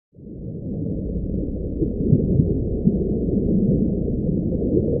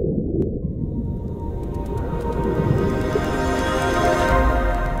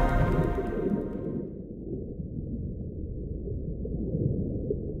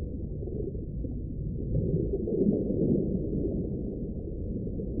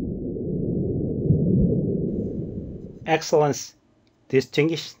Excellence,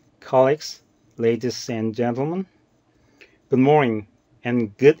 distinguished colleagues, ladies and gentlemen, good morning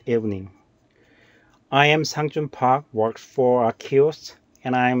and good evening. I am Sang-Jun Park, work for KIOS,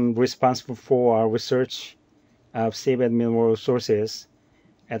 and I'm responsible for research of seabed mineral resources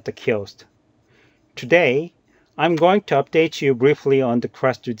at the KIOS. Today, I'm going to update you briefly on the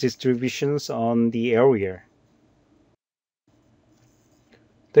crust distributions on the area.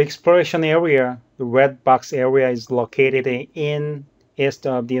 The exploration area, the red box area, is located in east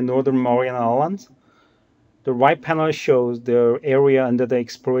of the Northern Mariana Islands. The right panel shows the area under the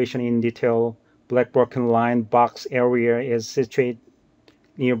exploration in detail. Black broken line box area is situated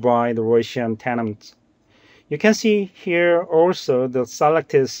nearby the Russian tenements. You can see here also the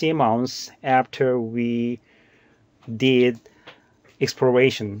selected seamounts after we did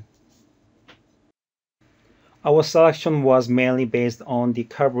exploration. Our selection was mainly based on the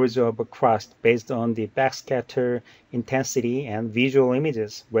coverage of a crust based on the backscatter intensity and visual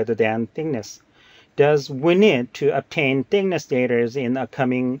images rather than thickness. Thus, we need to obtain thickness data in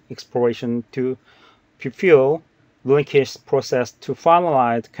upcoming exploration to fulfill linkage process to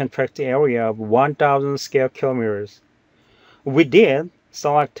finalize contract area of 1,000 square kilometers. We did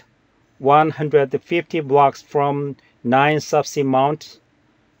select 150 blocks from 9 subsea mounts.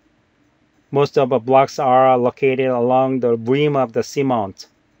 Most of the blocks are located along the rim of the seamount.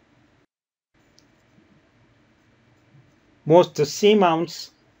 Most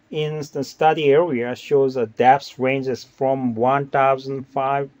seamounts in the study area shows a depth ranges from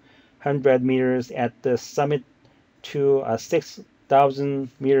 1,500 meters at the summit to 6,000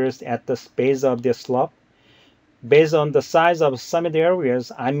 meters at the base of the slope. Based on the size of summit areas,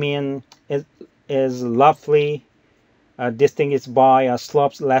 it is roughly distinguished by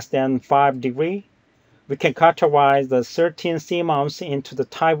slopes less than 5 degrees. We can categorize the 13 seamounts into the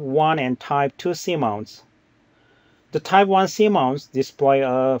Type 1 and Type 2 seamounts. The Type 1 seamounts display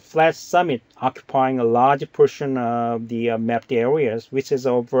a flat summit occupying a large portion of the mapped areas, which is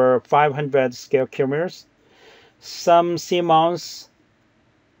over 500 square kilometers. Some seamounts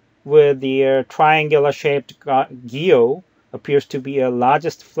with the triangular-shaped geo appears to be the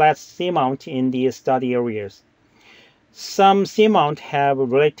largest flat seamount in the study areas. Some seamounts have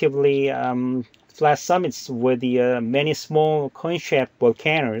relatively flat summits with many small cone-shaped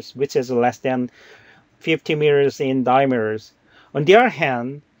volcanoes, which is less than 50 meters in diameter. On the other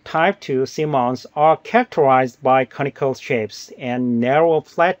hand, Type 2 seamounts are characterized by conical shapes and narrow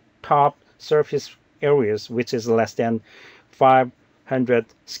flat-top surface areas, which is less than 500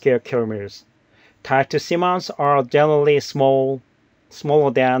 square kilometers. Type 2 seamounts are generally smaller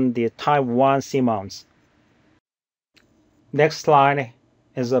than the Type 1 seamounts. Next slide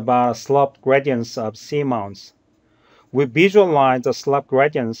is about slope gradients of seamounts. We visualize the slope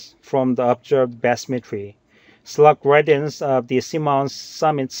gradients from the observed bathymetry. Slope gradients of the seamount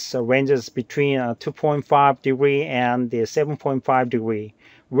summits ranges between 2.5 degree and 7.5 degree,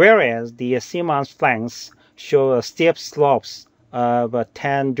 whereas the seamount flanks show steep slopes of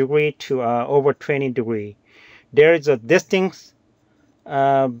 10 degree to over 20 degree. There is a distinct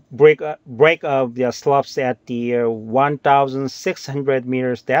break of the slopes at the 1,600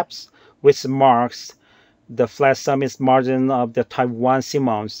 meters depth, which marks the flat summit margin of the Type 1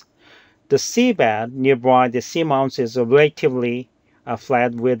 seamounts. The seabed nearby the seamounts is relatively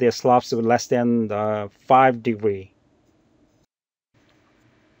flat with the slopes less than 5 degree.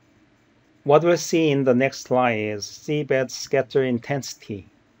 What we see in the next slide is seabed scatter intensity.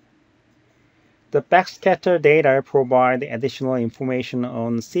 The backscatter data provide additional information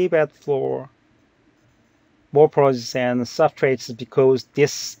on seabed floor morphologies and substrates because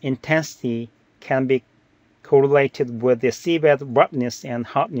this intensity can be correlated with the seabed roughness and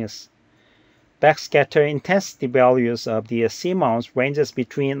hardness. Backscatter intensity values of the seamounts ranges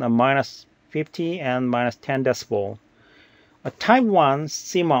between minus 50 and minus 10 decibel. Type 1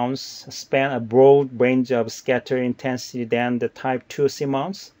 seamounts span a broad range of scatter intensity than the Type 2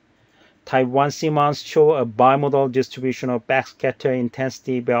 seamounts. Type 1 seamounts show a bimodal distribution of backscatter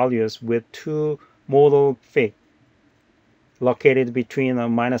intensity values with two modal peaks located between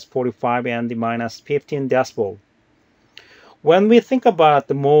minus 45 and minus 15 decibel. When we think about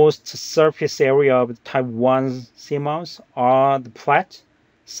the most surface area of Type 1 seamounts are the flat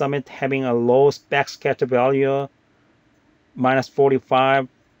summit having a low backscatter value minus 45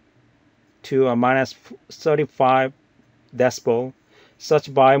 to a minus 35 decibel.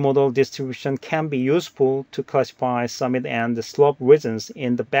 Such bimodal distribution can be useful to classify summit and slope regions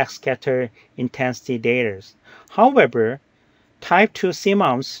in the backscatter intensity data. However, type 2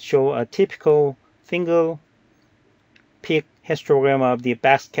 seamounts show a typical single peak histogram of the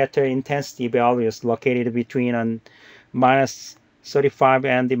backscatter intensity values located between a minus 35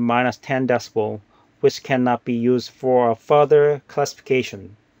 and the minus 10 decibel, which cannot be used for further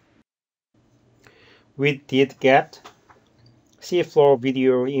classification. We did get seafloor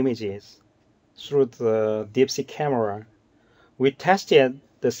video images through the deep-sea camera. We tested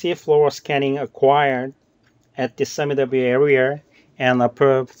the seafloor scanning acquired at the summit of the area and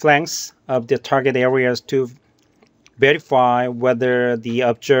upper flanks of the target areas to verify whether the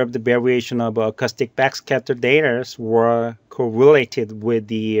observed variation of acoustic backscatter data were correlated with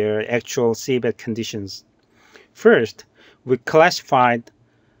the actual seabed conditions. First, we classified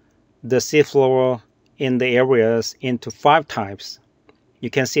the seafloor in the areas into 5 types. You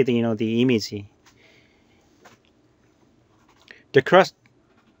can see the image. The crusts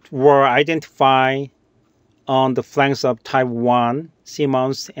were identified on the flanks of type 1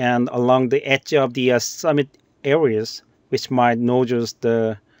 seamounts and along the edge of the summit areas, which might notice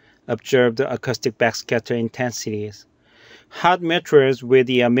the observed acoustic backscatter intensities. Hot materials with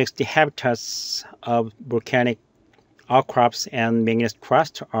the mixed habitats of volcanic outcrops and manganese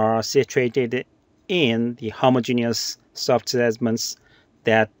crust are situated in the homogeneous soft sediments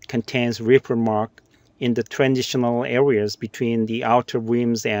that contains ripple mark in the transitional areas between the outer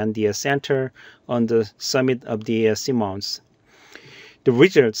rims and the center on the summit of the seamounts. The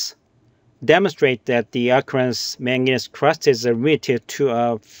results demonstrate that the occurrence manganese crust is limited to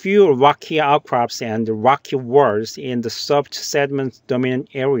a few rocky outcrops and rocky walls in the soft sediment dominant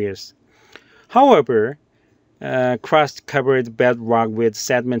areas. However, crust-covered bedrock with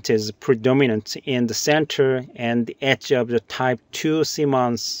sediment is predominant in the center and the edge of the Type 2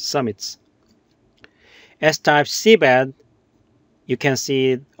 seamount summits. S-type seabed, you can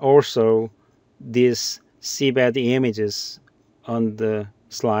see also these seabed images on the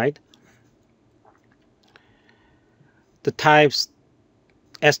slide. The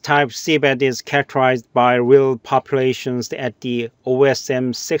S-type seabed is characterized by real populations at the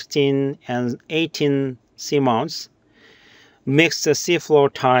OSM 16 and 18 seamounts. Mixed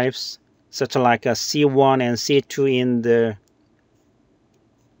seafloor types, such like a C1 and C2 in the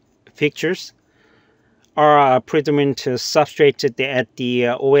pictures, are predominant substrated at the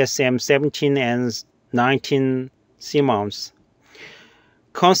OSM 17 and 19 seamounts.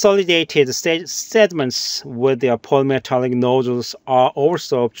 Consolidated sediments with the polymetallic nodules are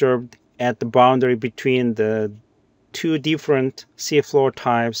also observed at the boundary between the two different seafloor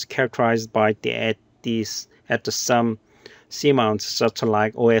types characterized by at some seamounts, such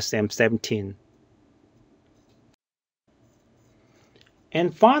like OSM 17.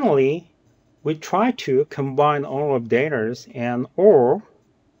 And finally, we try to combine all of data and or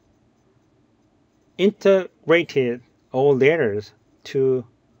integrated all data to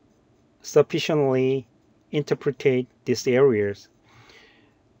sufficiently interpret these areas.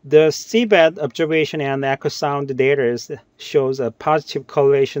 The seabed observation and echo sound data shows a positive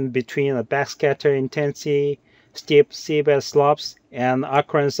correlation between the backscatter intensity, steep seabed slopes, and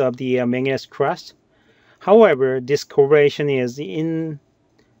occurrence of the manganese crust. However, this correlation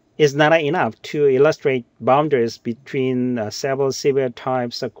is not enough to illustrate boundaries between several seabed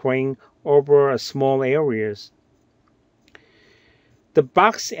types occurring over small areas. The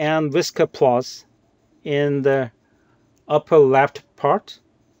box and whisker plots in the upper left part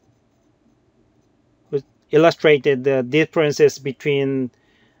illustrated the differences in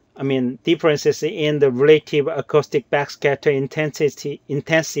the relative acoustic backscatter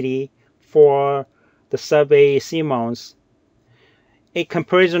intensity for the sub-A seamounts. A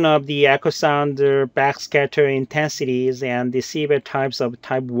comparison of the echo sound backscatter intensities and the seabed types of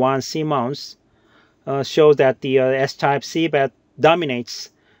type 1 seamounts shows that the S-type seabed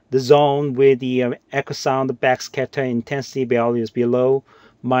dominates the zone with the echo sound backscatter intensity values below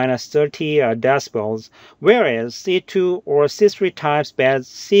minus 30 decibels, whereas C2 or C3 types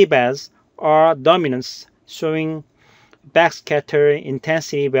seabeds are dominant, showing backscatter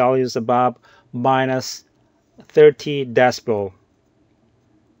intensity values above minus 30 decibel.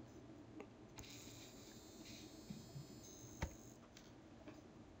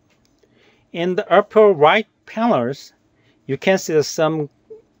 In the upper right panels, you can see some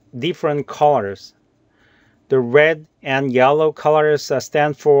different colors. The red and yellow colors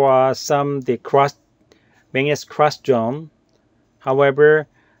stand for the manganese crust zone. However,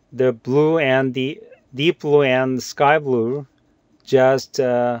 the blue and the deep blue and sky blue just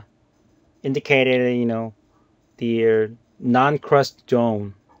indicated, the non-crust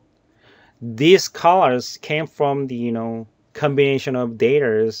zone. These colors came from the, combination of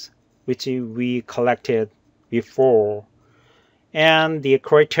data which we collected before, and the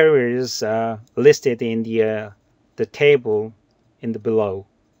criteria is listed in the table in the below.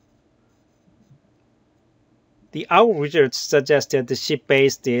 Our results suggest that the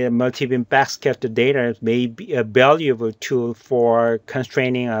ship-based multi-beam backscatter data may be a valuable tool for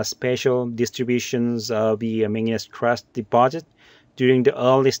constraining spatial distributions of the manganese crust deposit during the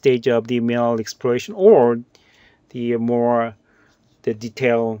early stage of the mineral exploration or the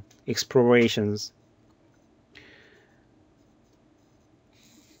detailed explorations.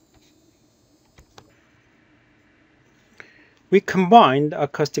 We combined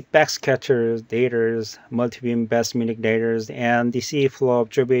acoustic backscatter data, multi-beam barometric data, and the seafloor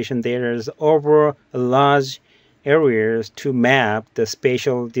observation data over large areas to map the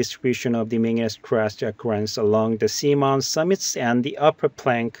spatial distribution of the manganese crust occurrence along the seamount summits and the upper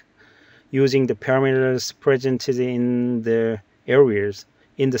plank using the parameters presented in the areas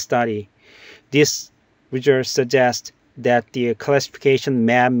in the study. This result suggests that the classification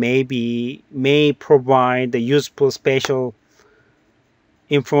map may provide the useful spatial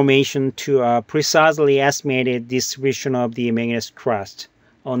information to precisely estimate distribution of the manganese crust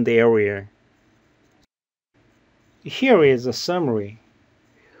on the area. Here is a summary.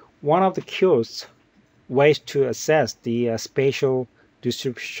 One of the curious ways to assess the spatial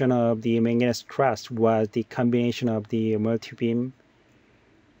distribution of the manganese crust was the combination of the multi-beam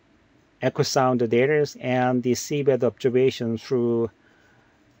echo sound data and the seabed observation through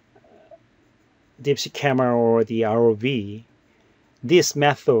deep sea camera or the ROV. This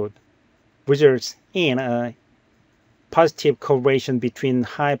method results in a positive correlation between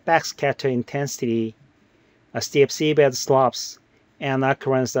high backscatter intensity, steep seabed slopes, and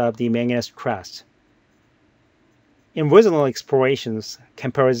occurrence of the manganese crust. In regional explorations,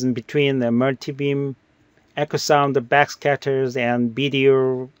 comparison between the multi-beam echo sound backscatters and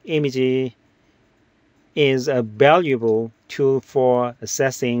video image is a valuable tool for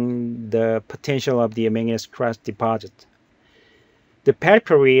assessing the potential of the manganese crust deposit. The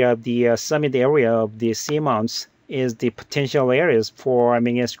periphery of the summit area of the seamounts is the potential areas for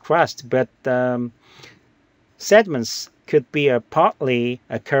manganese crust, but sediments could be partly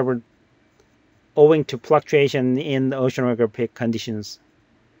covered owing to fluctuation in oceanographic conditions.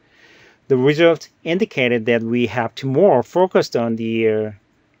 The result indicated that we have to more focused on the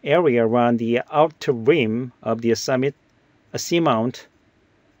area around the outer rim of the summit, a seamount,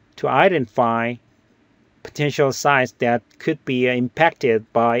 to identify potential sites that could be impacted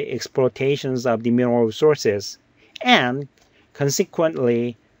by exploitations of the mineral resources, and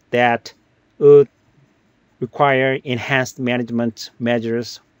consequently that would require enhanced management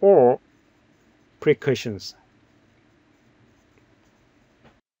measures or precautions.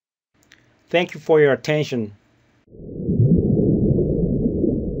 Thank you for your attention.